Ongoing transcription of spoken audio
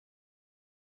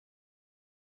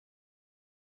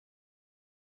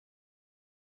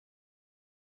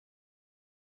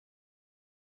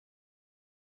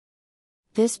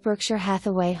This Berkshire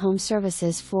Hathaway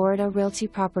HomeServices Florida Realty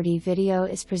property video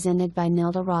is presented by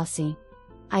Nilda Rossie.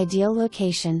 Ideal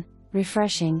location,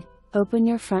 refreshing, open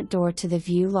your front door to the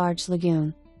view large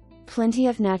lagoon. Plenty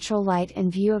of natural light and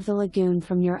view of the lagoon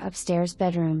from your upstairs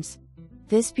bedrooms.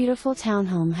 This beautiful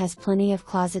townhome has plenty of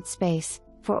closet space,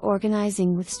 for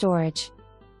organizing with storage.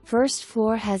 First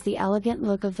floor has the elegant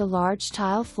look of the large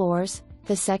tile floors,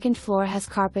 the second floor has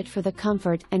carpet for the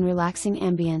comfort and relaxing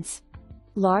ambience.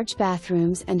 Large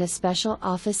bathrooms and a special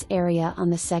office area on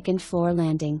the second floor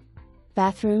landing.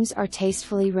 Bathrooms are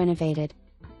tastefully renovated.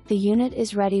 The unit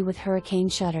is ready with hurricane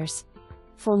shutters.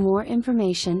 For more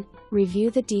information,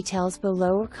 review the details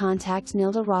below or contact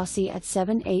Nilda Rossie at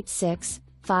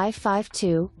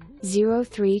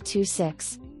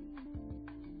 786-552-0326.